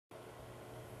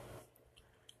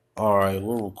All right,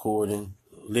 we're recording.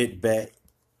 Lit Back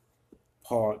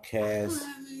I podcast don't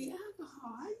have any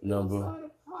alcohol. How you gonna number. start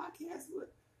a podcast with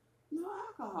no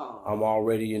alcohol? I'm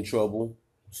already in trouble.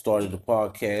 Started the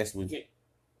podcast with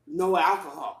No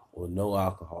alcohol. no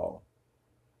alcohol.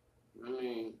 I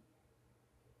mean,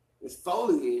 it's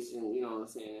foliage and you know what I'm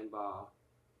saying involved.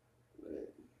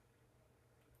 But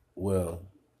Well,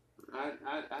 I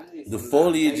need the some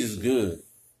foliage is libation. good.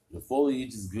 The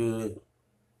foliage is good.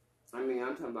 I mean,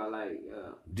 I'm talking about like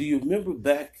Do you remember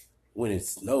back when it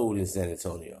snowed in San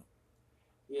Antonio?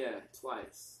 yeah,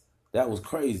 twice. That was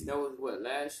crazy. That was what,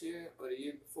 last year or the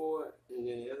year before, and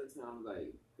then the other time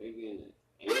like maybe in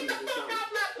the 80s or something.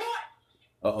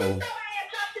 Uh oh.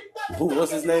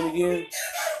 What's his name again?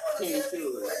 King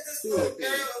Sula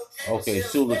King. Okay,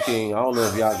 Sula King. I don't know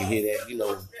if y'all can hear that. You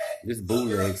know, this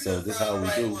bootleg, so this how we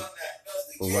do.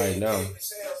 But right now,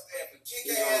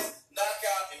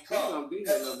 He's gonna be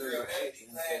here November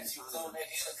 8th.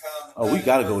 oh, we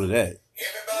gotta go to that.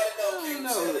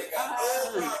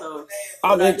 So,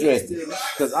 I'm interested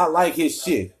because I like his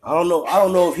shit. I don't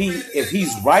know if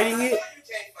he's writing it.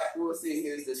 we'll see.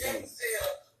 Here's the thing.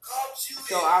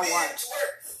 So I watched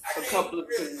a couple of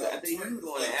because I think you was the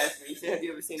one that asked me. You said, "Have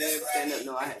you ever seen him stand up?"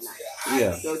 No, I had not.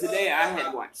 Yeah. So today I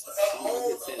had watched his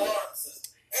stand up,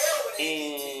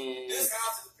 and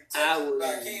I was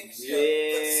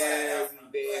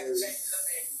very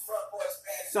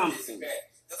something.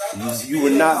 You were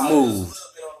not moved.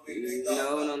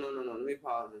 No. Let me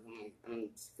pause this.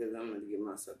 Because I'm going to get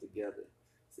myself together.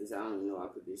 Since I don't even know I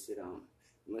put this shit on.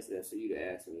 It must have for you to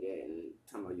ask me that and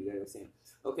talking about you guys were saying.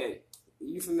 Okay,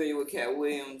 you familiar with Cat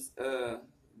Williams'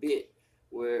 bit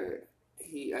where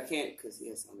I can't because he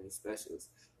has so many specials,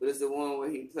 but it's the one where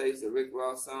he plays the Rick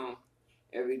Ross song,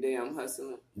 Every Day I'm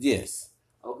Hustling? Yes.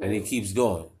 Okay. And he keeps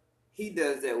going. He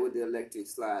does that with the electric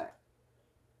slide.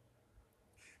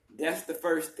 That's the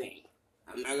first thing.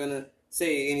 I'm not going to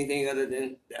say anything other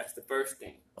than that's the first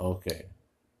thing. Okay.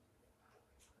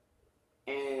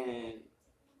 And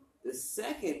the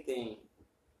second thing,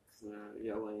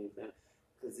 y'all want anything?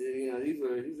 Because you know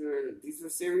these were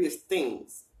serious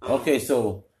things. Okay,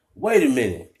 so wait a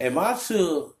minute. Am I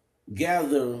to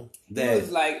gather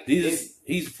that like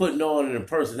he's putting on an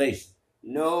impersonation?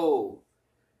 No,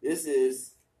 this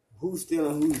is who's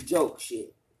stealing whose joke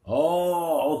shit.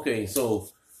 Oh, okay. So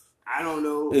I don't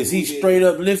know. Is he straight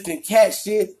up lifting Cat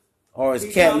shit, or is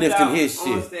Cat lifting his on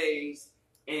shit? Stage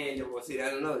and well, see, I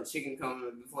don't know. The chicken comes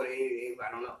before the egg.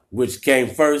 I don't know. Which came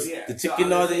first, Yeah, the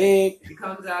chicken or the egg? He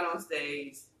comes out on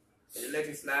stage, and the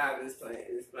electric slide is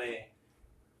playing.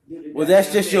 Well,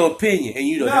 that's just your opinion, and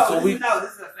you know that's what we. No,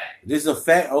 this is a fact. This is a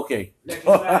fact, okay. Electric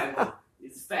slide,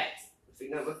 it's facts. It's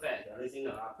another fact. I'll let you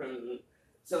know.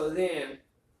 So then,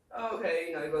 okay,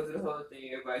 you know, you go through the whole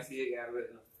thing. Everybody see it got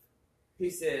written. He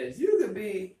says, you could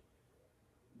be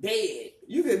dead.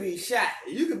 You could be shot.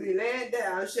 You could be laying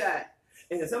down shot.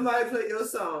 And somebody play your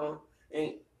song.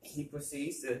 And he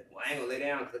proceeds to, well, I ain't going to lay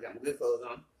down because I got my good clothes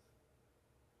on.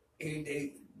 And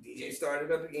DJ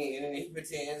started up again. And then he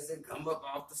pretends to come up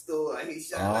off the stool. And he's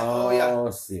shot like, oh,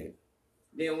 yeah. Shit.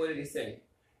 Then what did he say?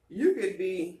 You could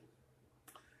be,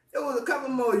 there was a couple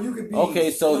more you could be. Okay,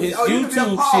 so his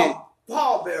YouTube shit.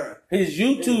 Paul Bearer. His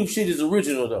YouTube shit is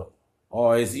original, though.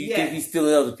 Or is he think he's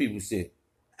stealing other people's shit?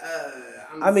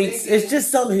 I mean, it's just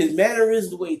some of his mannerisms,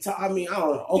 the way he talk. I mean, I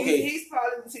don't know. Okay. He's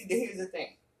probably, see, here's the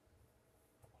thing.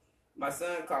 My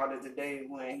son called it today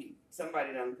when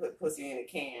somebody done put pussy in a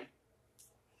can.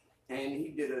 And he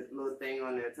did a little thing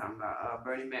on there talking about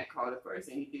Bernie Mac called it first.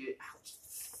 And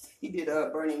he did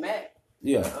Bernie Mac.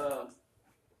 Yeah.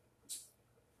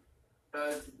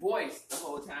 Voice the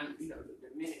whole time, you know,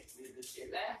 the minute the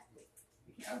shit lasted.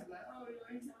 I was like, oh, you know,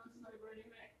 he sounds like Bernie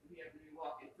Mac. He had to be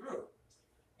walking through.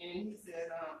 And he said,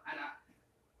 I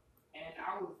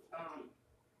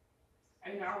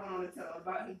went on to tell him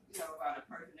about, about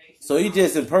impersonation. So he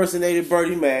just impersonated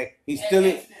Bernie Mac. He's still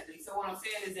it. So what I'm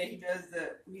saying is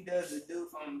that he does the dude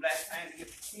from Black Panther.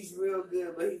 He's real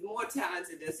good, but he's more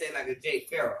talented than say like a Jay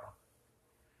Farrell.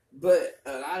 But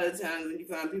a lot of times when you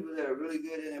find people that are really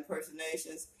good at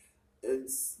impersonations,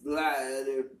 it's a lot of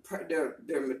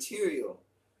their material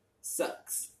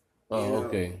sucks. Oh,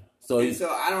 okay. So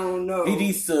I don't know. He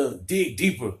needs to dig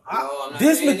deeper. No,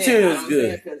 this material is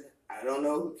good. Because I don't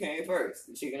know who came first,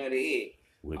 the chicken or the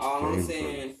egg. All I'm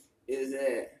saying is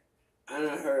that I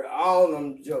done heard all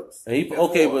them jokes.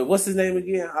 Okay, but what's his name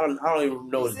again? I don't even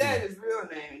know his name. He said his real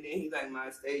name, and then he's like my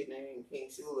stage name, King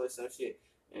Shula or some shit.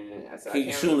 And King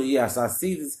Shula, yes, I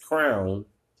see this crown.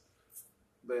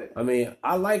 But I mean,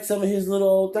 I like some of his little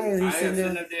old things. He's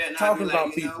sitting there talking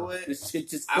about people. This shit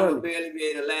just funny. I would barely be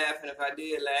able to laugh, and if I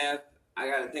did laugh, I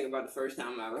got to think about the first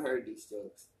time I ever heard these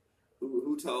jokes.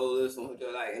 Who told us, and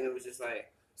it was just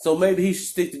like. So maybe he should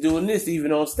stick to doing this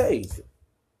even on stage.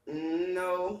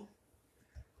 No.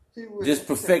 Just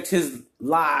perfect his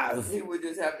live. He would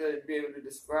just have to be able to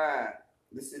describe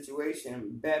the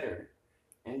situation better,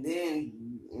 and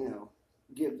then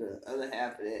give the other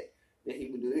half of that he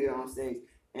would do here on stage.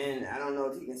 And I don't know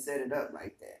if he can set it up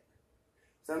like that.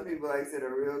 Some people, like I said,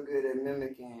 are real good at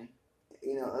mimicking,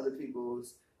 other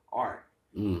people's art.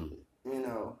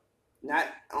 Not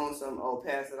on some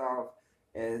pass it off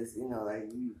as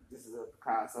this is a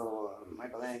Picasso or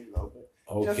Michelangelo, but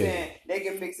you know what I'm saying? They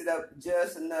can mix it up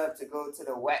just enough to go to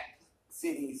the whack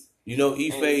cities.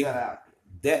 Ife,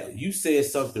 that you said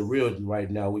something real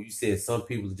right now where you said some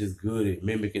people are just good at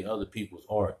mimicking other people's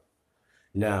art.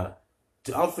 Now,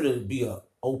 I'm gonna be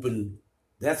open.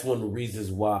 That's one of the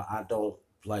reasons why I don't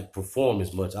perform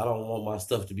as much. I don't want my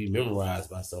stuff to be memorized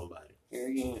by somebody. Here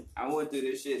again, I went through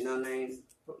this shit. No names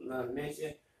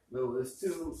mentioned. But it was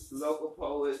two local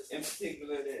poets in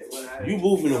particular that when I... You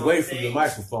moving away from the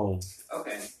microphone.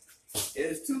 Okay. It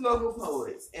was two local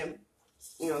poets. And,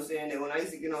 that when I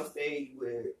used to get on stage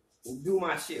with... Do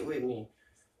my shit with me.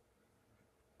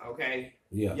 Okay?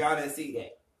 Yeah. Y'all didn't see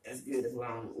that. That's good. That's why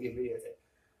I don't get videos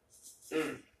of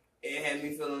it. It had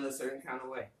me feeling a certain kind of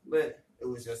way. But it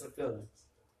was just a feeling.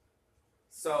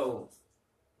 So,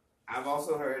 I've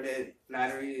also heard that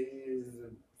flattery is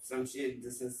some shit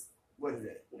just is... What is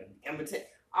it?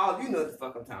 Oh, you know what the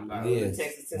fuck I'm talking about. Yeah,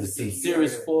 Texas, the Tennessee.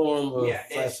 sincerest form of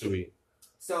flattery.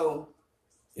 So,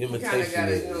 imitation. You kind of got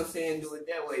to, do it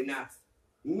that way. Now,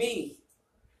 me,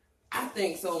 I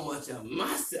think so much of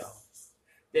myself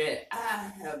that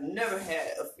I have never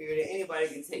had a fear that anybody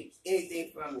can take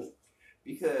anything from me.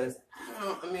 Because,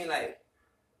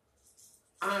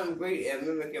 I'm great at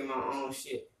mimicking my own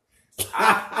shit.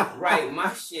 I write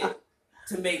my shit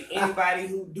to make anybody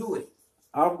who do it.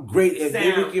 I'm great at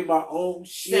mimicking my own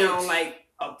shit. Sound like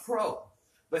a pro.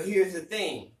 But here's the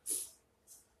thing.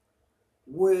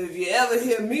 Well, if you ever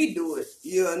hear me do it,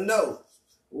 you'll know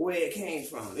where it came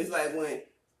from. It's like when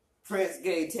Prince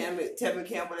gave Tevin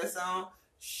Campbell that song,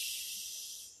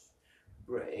 shh,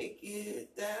 break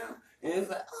it down. And it's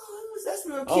like, that's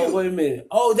real cute. Oh, wait a minute.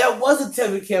 Oh, that was a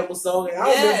Tevin Campbell song. And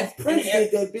I remember Prince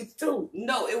did that bitch too.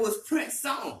 No, it was Prince's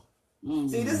song.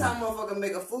 See, this is how motherfucker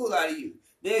make a fool out of you.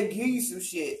 They'll give you some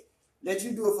shit that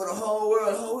you do it for the whole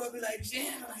world. The whole world be like,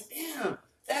 damn,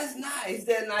 that's nice.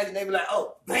 That's nice. And they be like,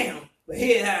 oh, bam. But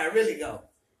here's how it really go.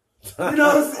 You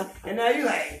know what I'm saying? And now you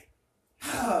like,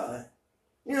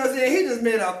 you know what I'm saying? He just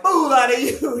made a fool out of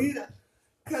you.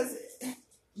 Because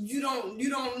you don't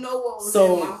know what was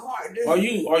in my heart. Are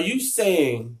you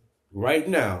saying right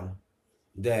now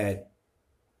that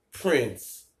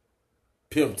Prince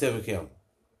pimped Tevin Campbell?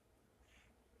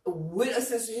 With a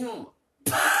sense of humor.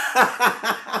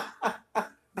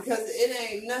 Because it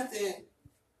ain't nothing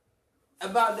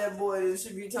about that boy that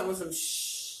should be telling some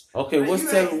shh. Okay, where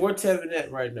Tevin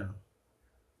at right now?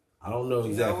 I don't know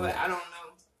exactly. You know what? I don't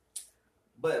know.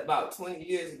 But about 20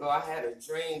 years ago, I had a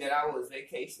dream that I was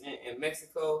vacationing in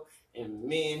Mexico, and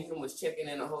me and him was checking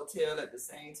in a hotel at the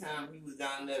same time. He was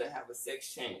down there to have a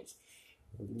sex change.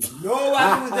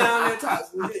 Nobody was down there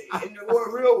talking in the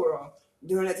real world.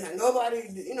 During that time, nobody,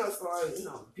 as far as,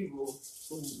 people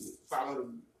who follow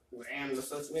the animal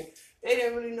social media, they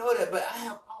didn't really know that, but I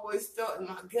have always felt in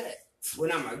my gut. Well,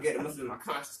 not my gut, it must have been my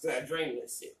conscience, because I dreamed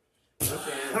that shit. You know what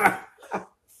I'm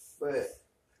saying?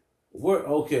 But...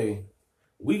 okay.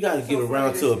 We got to get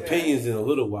around to opinions in a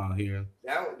little while here.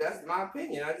 That's my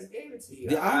opinion. I just gave it to you.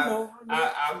 Yeah, I know.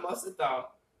 I must have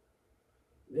thought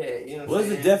that, What's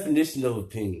the definition of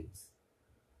opinions?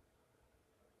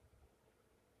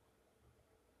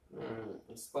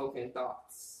 Spoken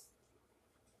thoughts.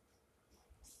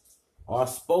 Or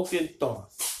spoken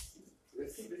thoughts.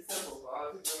 Let's keep it simple.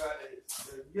 All the people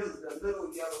got the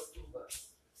little yellow school bus.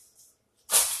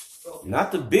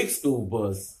 Not the big school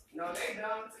bus. No, they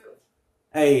dumb too.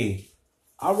 Hey,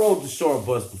 I rode the short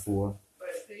bus before. But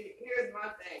see, here's my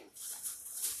thing.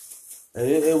 And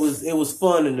it was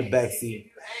fun in the back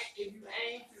seat. If you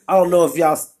aim I don't know if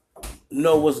y'all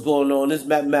know what's going on. It's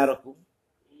MattMatical.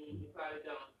 You probably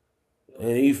don't.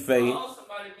 And Ife. Oh,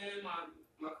 somebody been in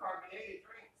my carbonated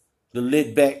drinks. The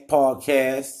Lit Back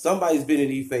Podcast. Somebody's been in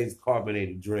Ife's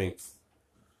carbonated drinks.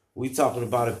 We talking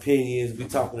about opinions. We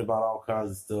talking about all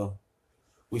kinds of stuff.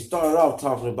 We started off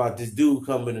talking about this dude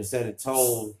coming to San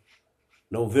Antonio,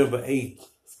 November 8th.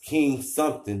 King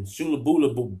something.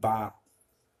 Shulabula Bop.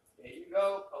 There you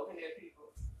go. Poking at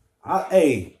people.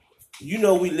 Hey,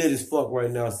 we lit as fuck right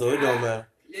now, so it don't matter.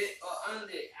 Lit or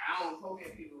unlit. I don't poke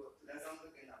at people unless I'm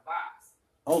looking in a box.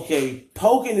 Okay,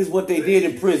 poking is what they did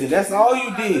in prison. That's all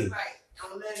you did.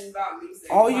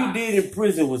 All you did in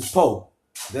prison was poke.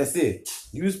 That's it.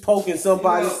 You was poking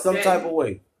somebody some type of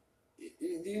way.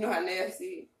 Do you know how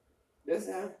nasty that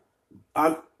sounds?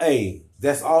 Hey,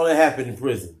 that's all that happened in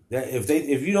prison. That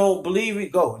if you don't believe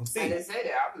it, go and see. I didn't say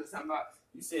that. I was talking about,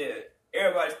 you said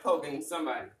everybody's poking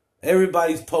somebody.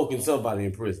 Everybody's poking somebody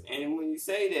in prison. And when you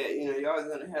say that, you know, you're always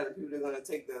gonna have the people that are gonna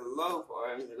take the low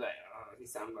part and be like, oh,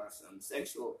 he's talking about something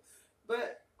sexual.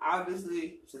 But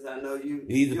obviously, since I know you,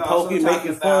 either poking,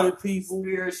 making fun of people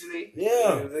spiritually.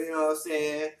 Yeah, you know what I'm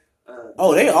saying.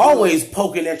 They always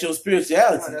poking at your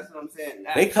spirituality. No, that's what I'm saying.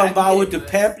 They come by with the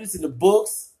pamphlets and the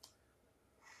books.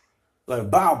 Like,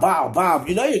 bow, bow, bow.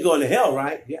 You know you're going to hell,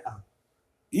 right? Yeah.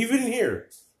 Even here.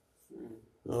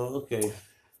 Oh, okay.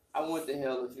 I went to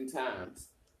hell a few times.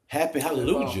 Happy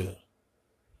hallelujah.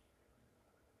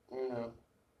 You know.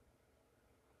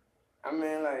 I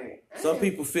mean, like... Some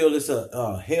people feel it's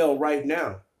a hell right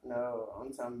now. No,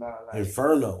 I'm talking about, like...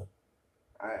 Inferno.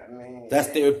 I mean... That's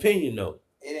their opinion, though.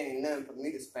 It ain't nothing for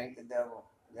me to spank the devil.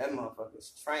 That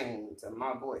motherfucker's trained to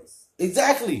my voice.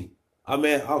 Exactly. I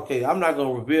mean, okay, I'm not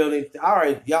gonna reveal anything.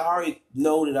 Y'all already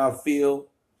know that I feel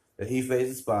that Ife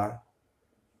is a spy,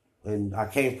 and I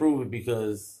can't prove it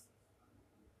because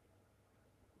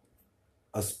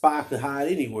a spy could hide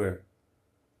anywhere.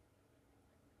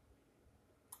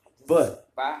 But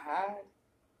spy hide?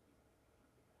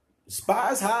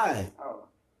 Spies hide. Oh.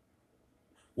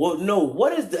 Well, no.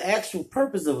 What is the actual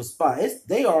purpose of a spy?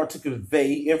 They are to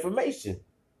convey information.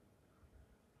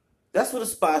 That's what a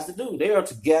spy is to do. They are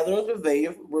to gather and convey.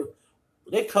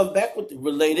 They come back with the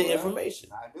related information.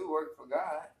 I do work for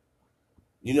God.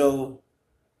 You know,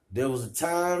 there was a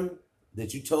time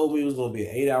that you told me it was going to be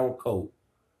an 8-hour coat.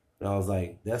 And I was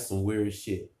like, that's some weird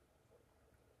shit.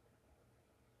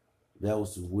 That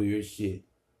was some weird shit.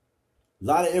 A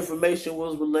lot of information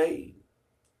was relayed.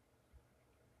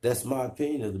 That's my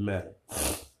opinion of the matter.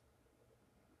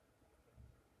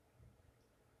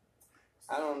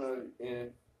 I don't know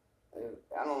if...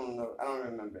 I don't know. I don't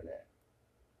remember that.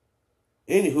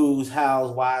 Anywho's,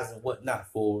 hows, whys, and whatnot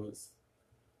for us.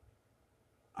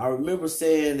 I remember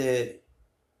saying that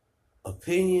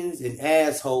opinions and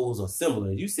assholes are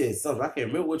similar. You said something. I can't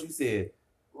remember what you said.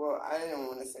 Well, I didn't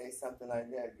want to say something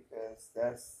like that because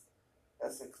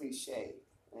that's a cliche.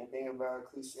 And the thing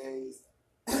about cliches,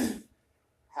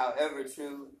 however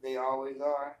true they always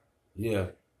are. Yeah.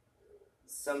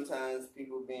 Sometimes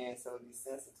people being so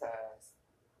desensitized,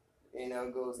 you know,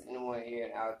 it goes in one ear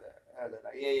and out the other.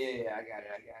 Like, yeah, I got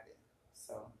it.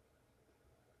 So,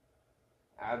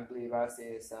 I believe I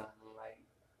said something like,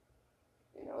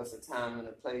 you know, it's a time and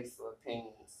a place for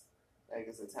opinions. Like,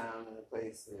 it's a time and a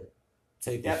place to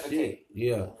take a shit.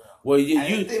 Yeah. Well,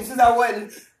 since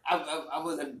I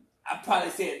probably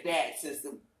said that since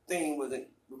the thing wasn't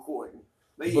recording.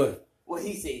 But what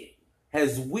he said.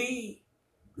 Has we,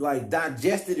 like,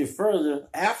 digested it further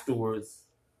afterwards?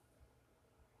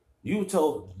 You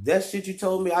told that shit you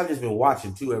told me. I've just been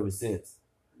watching too ever since.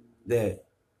 That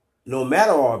no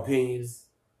matter our opinions,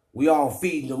 we all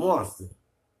feeding the monster.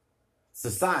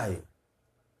 Society.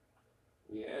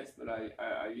 Yes, but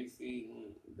are you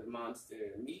feeding the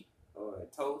monster meat or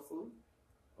tofu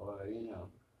or you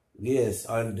know? Yes,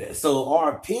 so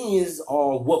our opinions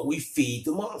are what we feed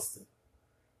the monster.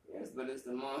 Yes, but is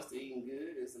the monster eating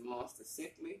good? Is the monster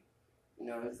sickly? You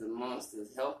know, is the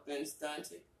monster's health been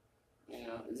stunted? You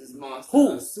know, is this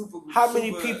monster How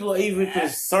many people are even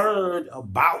concerned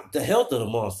about the health of the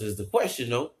monster is the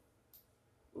question, though.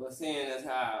 Well, seeing as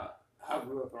how I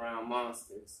grew up around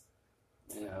monsters,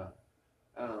 you know,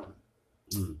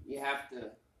 you have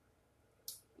to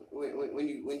when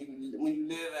you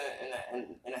live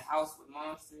in a house with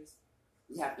monsters,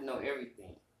 you have to know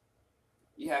everything.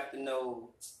 You have to know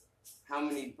how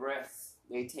many breaths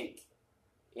they take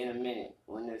in a minute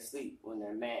when they're asleep, when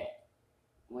they're mad,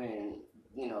 when,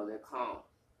 you know, they're calm.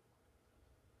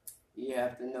 You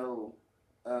have to know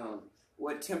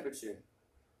what temperature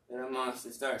that a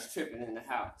monster starts tripping in the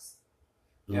house.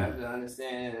 You have to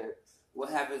understand what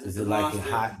happens if the monster... Is it like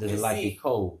it hot? Does it like it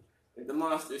cold? If the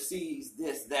monster sees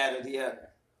this, that, or the other,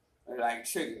 or like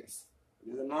triggers.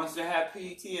 Does the monster have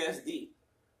PTSD?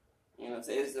 You know,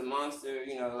 so is the monster,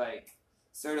 you know, like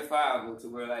certifiable to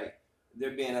where like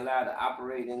they're being allowed to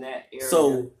operate in that area?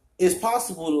 So it's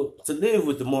possible to live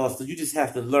with the monster. You just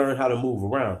have to learn how to move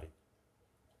around it.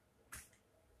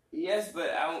 Yes, but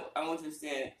I want you to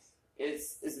understand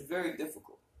it's very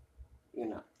difficult. You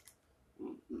know,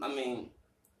 I mean,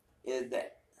 is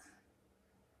that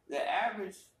the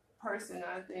average person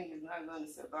I think is not going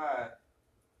to survive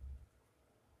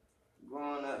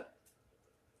growing up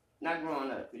not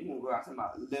growing up, because you can grow up talking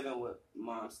about living with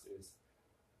monsters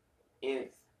if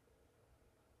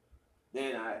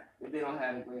if they don't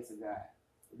have the grace of God,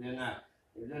 if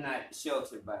they're not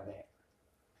sheltered by that.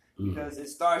 Because it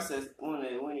starts as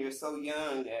when you're so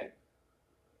young that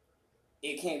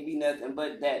it can't be nothing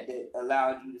but that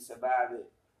allowed you to survive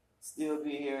it, still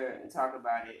be here and talk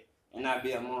about it, and not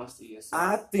be a monster yourself.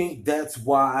 I think that's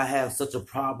why I have such a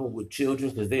problem with children,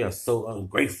 because they are so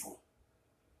ungrateful.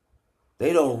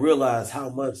 They don't realize how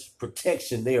much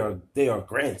protection they are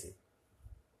granted.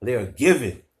 They are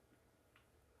given.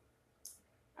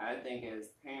 I think as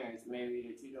parents, maybe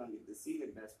that you don't get to see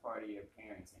the best part of your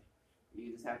parenting.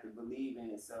 You just have to believe in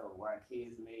it. So while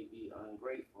kids may be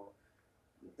ungrateful,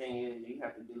 the thing is you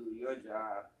have to do your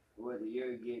job, whether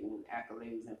you're getting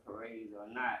accolades and parades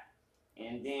or not.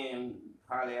 And then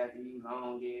probably after you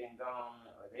long dead and gone,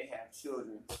 or they have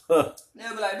children,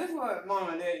 they'll be like, "This is what Mom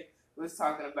and Daddy was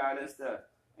talking about and stuff."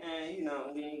 And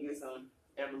then you get some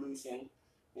evolution.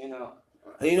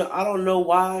 I don't know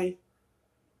why.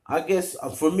 I guess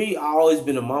for me, I always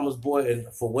been a mama's boy,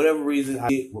 and for whatever reason, I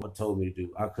did what she told me to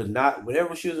do. I could not,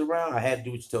 whenever she was around, I had to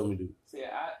do what she told me to do. See,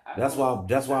 that's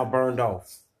why I burned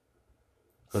off,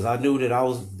 because I knew that I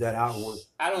was.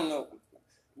 I don't know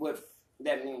what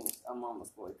that means, a mama's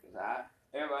boy, because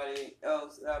everybody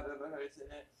else that I've ever heard say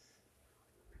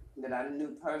that I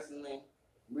knew personally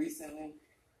recently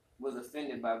was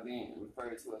offended by being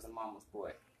referred to as a mama's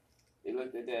boy. They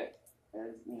looked at that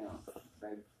as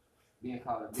like being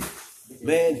called a bitch.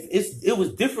 Man, it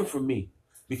was different for me,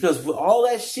 because with all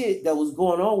that shit that was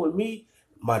going on with me,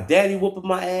 my daddy whooping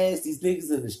my ass, these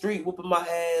niggas in the street whooping my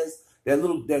ass, that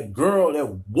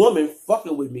woman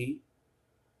fucking with me.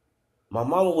 My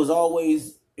mama was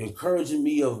always encouraging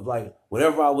me of like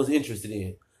whatever I was interested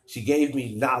in. She gave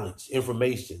me knowledge,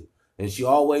 information, and she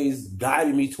always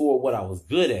guided me toward what I was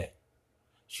good at.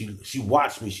 She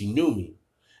watched me, she knew me,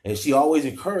 and she always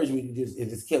encouraged me to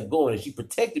just kept going, and she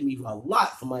protected me a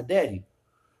lot from my daddy.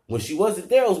 When she wasn't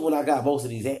there was when I got most of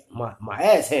these my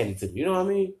ass handed to me. You know what I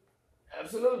mean?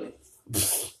 Absolutely.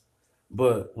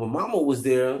 But when Mama was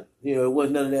there, it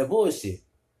wasn't none of that bullshit.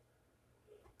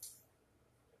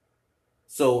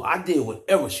 So I did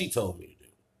whatever she told me to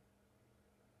do.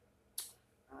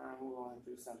 I'm going to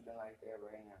do something like that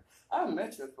right now. I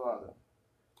met your father.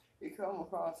 He come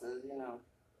across as,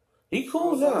 he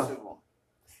cool now. Sociable.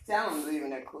 See, I don't believe in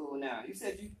that cool now. You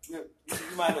said you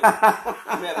might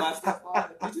have met my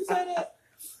stepfather. Did you say that?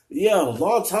 Yeah, a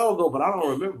long time ago, but I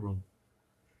don't remember him.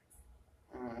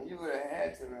 You would have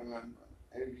had to remember.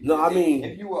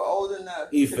 If you were old enough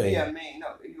to be a man.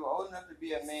 No, if you were old enough to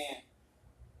be a man,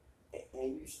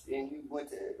 and you went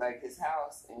to like his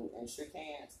house and shook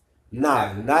hands.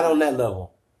 Nah, not on that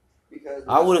level. Because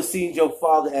I would have seen your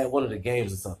father at one of the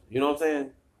games or something. You know what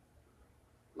I'm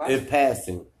saying? In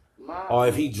passing. Or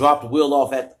if he dropped the wheel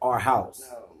off at our house.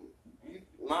 No,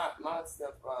 my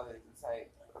stepfather is the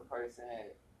type of person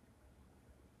that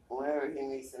whenever he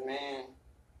meets a man,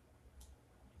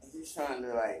 he's trying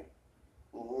to like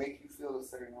make you feel a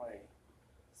certain way.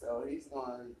 So he's going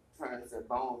to turn into a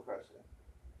bone crusher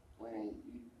when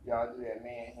y'all do that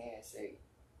man handshake.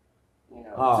 To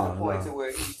the point to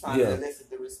where he's trying to elicit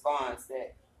the response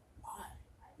that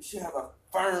you should have a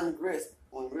firm grip,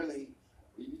 when really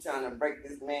you trying to break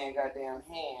this man goddamn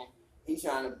hand. He's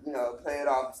trying to, play it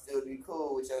off and still be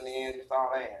cool with your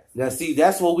Neanderthal ass. Now see,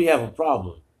 that's where we have a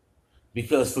problem.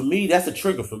 Because for me, that's a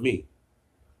trigger for me.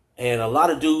 And a lot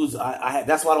of dudes,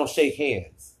 that's why I don't shake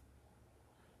hands.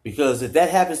 Because if that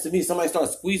happens to me, somebody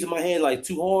starts squeezing my hand like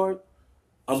too hard,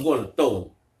 I'm going to throw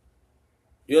them.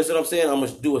 You know what I'm saying? I'm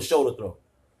going to do a shoulder throw.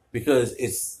 Because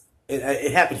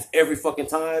it happens every fucking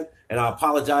time. And I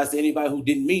apologize to anybody who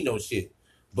didn't mean no shit.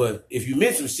 But if you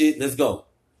meant some shit, let's go.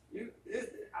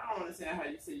 I don't understand how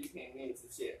you say you can't mean some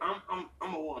shit. I'm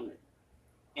a woman.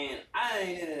 And I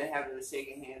ain't into the habit of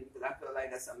shaking hands because I feel like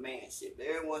that's a man shit. But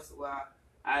every once in a while,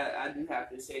 I do have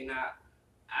to shake. Now,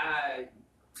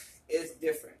 it's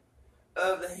different.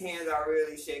 Of the hands I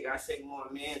really shake, I shake more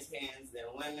men's hands than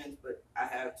women's, but I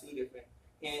have two different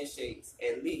handshakes,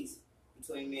 at least,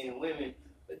 between men and women.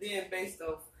 But then based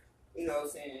off,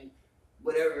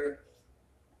 whatever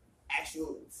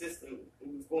actual system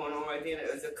was going on right then,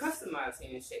 it was a customized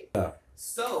handshake. Yeah.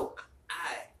 So,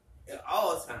 I, at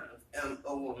all times, am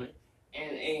a woman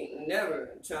and ain't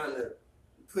never trying to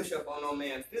push up on no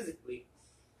man physically.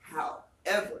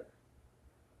 However,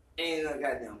 ain't no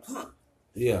goddamn punk.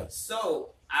 Yeah.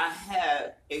 So I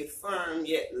have a firm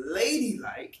yet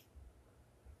ladylike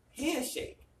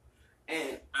handshake,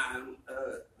 and I'm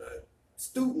a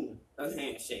student of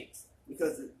handshakes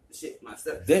because shit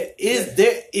myself. There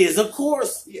is a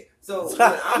course. Yeah. So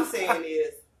what I'm saying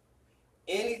is,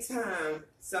 anytime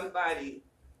somebody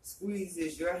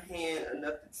squeezes your hand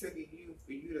enough to trigger you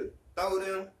for you to throw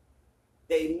them,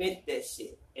 they meant that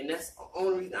shit. And that's the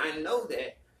only reason I know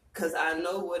that, because I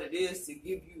know what it is to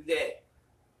give you that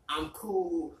I'm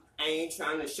cool, I ain't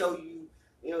trying to show you,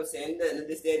 you know what I'm saying, nothing of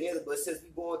this, that, and the other. But since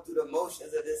we're going through the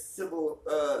motions of this civil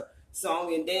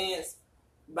song and dance,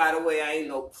 by the way, I ain't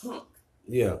no punk.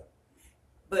 Yeah.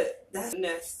 But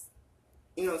that's,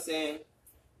 you know what I'm saying?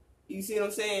 You see what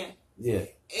I'm saying? Yeah.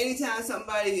 Anytime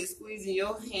somebody is squeezing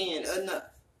your hand enough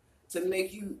to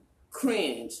make you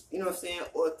cringe, you know what I'm saying,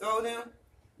 or throw them,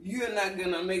 you're not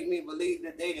gonna make me believe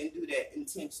that they didn't do that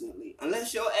intentionally.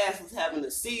 Unless your ass was having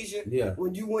a seizure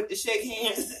when you went to shake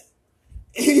hands.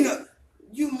 You know,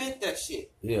 you meant that shit.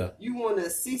 Yeah. You want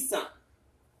to see something.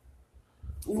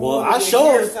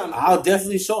 I'll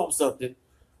definitely show him something.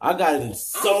 I got in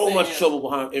so much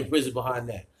trouble in prison behind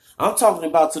that. I'm talking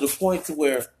about to the point to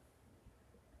where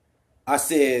I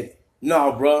said,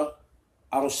 "No, bro,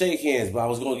 I don't shake hands, but I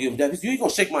was gonna give him that. You ain't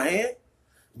gonna shake my hand."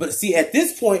 But see, at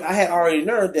this point, I had already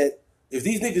learned that if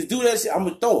these niggas do that shit, I'm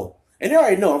gonna throw them, and they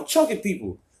already know I'm chunking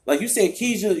people. Like you said,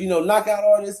 Keisha, you know, knockout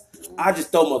artists. I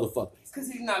just throw motherfuckers. Because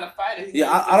he's not a fighter.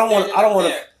 I don't want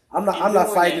to. I'm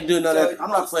not fighting to do none of that. I'm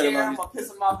not playing about it. I'm gonna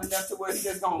piss him off enough to where he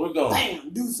just gonna bam,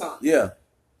 do something. Yeah.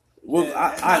 Well,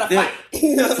 I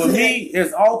think for me,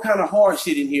 there's all kind of hard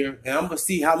shit in here, and I'm gonna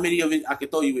see how many of it I can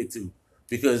throw you into,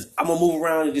 because I'm gonna move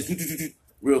around and just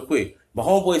real quick. My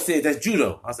homeboy said that's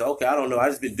judo. I said, okay, I don't know. I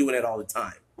just been doing that all the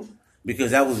time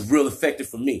because that was real effective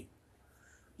for me.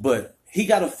 But he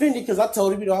got offended because I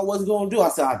told him, you know, I wasn't gonna do. I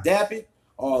said I dap it,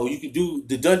 or you can do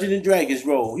the Dungeons and Dragons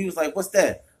roll. He was like, what's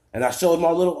that? And I showed him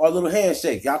our little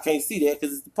handshake. Y'all can't see that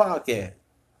because it's the podcast.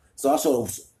 So I showed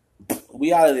him,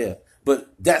 we out of there.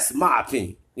 But that's my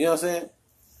opinion. You know what I'm saying?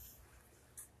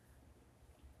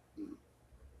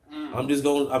 I'm just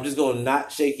gonna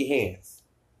not shake your hands.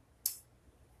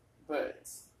 But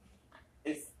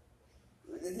it's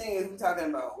the thing is, we're talking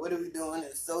about what are we doing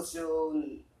in social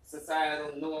and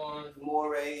societal norms,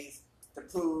 mores to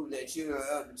prove that you're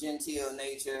of genteel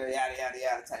nature, yada yada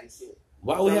yada type shit.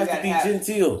 Why we have to be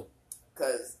genteel?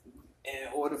 Because in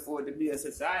order for it to be a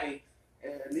society,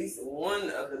 at least one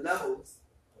of the levels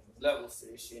to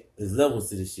this shit. There's levels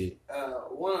to this shit.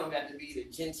 One of them got to be the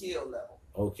genteel level.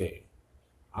 Okay.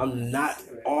 I'm not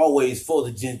always for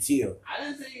the genteel. I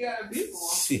didn't say you gotta be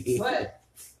for them, but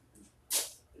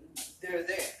they're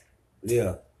there.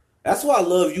 Yeah. That's why I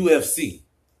love UFC.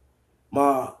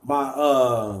 I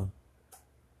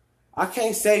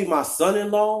can't say my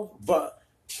son-in-law, but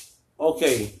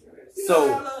okay.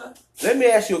 So let me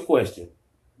ask you a question.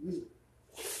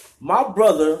 My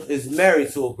brother is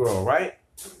married to a girl, right?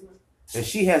 And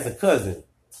she has a cousin.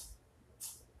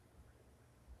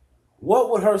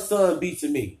 What would her son be to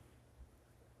me?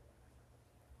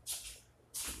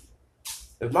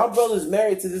 If my brother's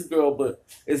married to this girl, but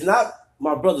it's not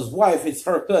my brother's wife, it's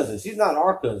her cousin. She's not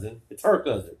our cousin, it's her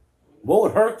cousin. What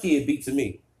would her kid be to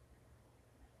me?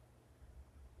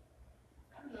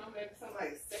 I don't know, maybe something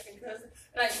like second cousin.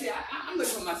 Like, see, I'm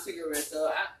looking for my cigarette,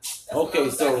 so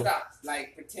stop,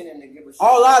 like, pretending to give a shit.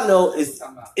 All I know is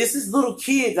it's this little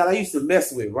kid that I used to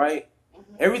mess with, right?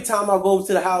 Mm-hmm. Every time I go over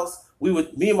to the house,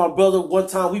 me and my brother, one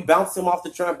time, we bounced him off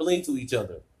the trampoline to each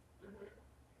other. Mm-hmm.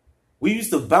 We used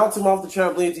to bounce him off the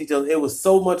trampoline to each other. It was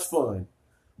so much fun.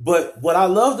 But what I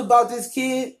loved about this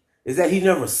kid is that he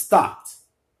never stopped.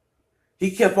 He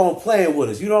kept on playing with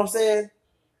us. You know what I'm saying?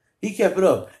 He kept it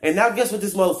up. And now guess what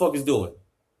this motherfucker's doing?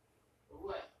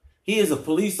 What? He is a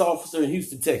police officer in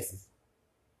Houston, Texas.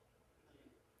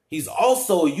 He's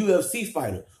also a UFC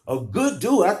fighter. A good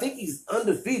dude. I think he's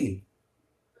undefeated.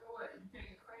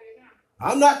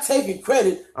 I'm not taking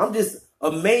credit. I'm just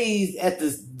amazed at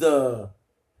the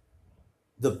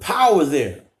power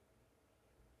there.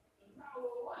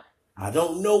 I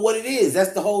don't know what it is.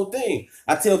 That's the whole thing.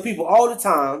 I tell people all the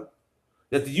time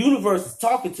that the universe is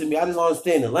talking to me. I just don't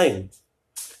understand the language.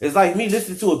 It's like me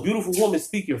listening to a beautiful woman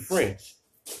speaking French.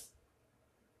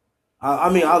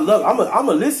 I'm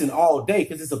gonna listen all day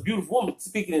because it's a beautiful woman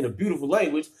speaking in a beautiful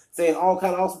language, saying all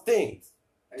kind of awesome things.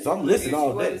 So I'm listening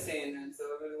all day. She wasn't saying nothing, so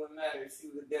it really wouldn't matter if she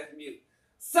was a deaf mute.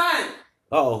 Son,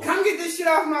 come get this shit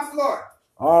off my floor.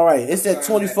 All right, it's at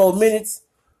 24 minutes.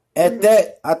 At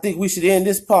that, I think we should end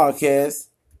this podcast.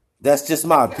 That's just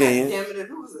my opinion. Damn it, if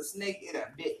it was a snake, it'd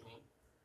have bit me.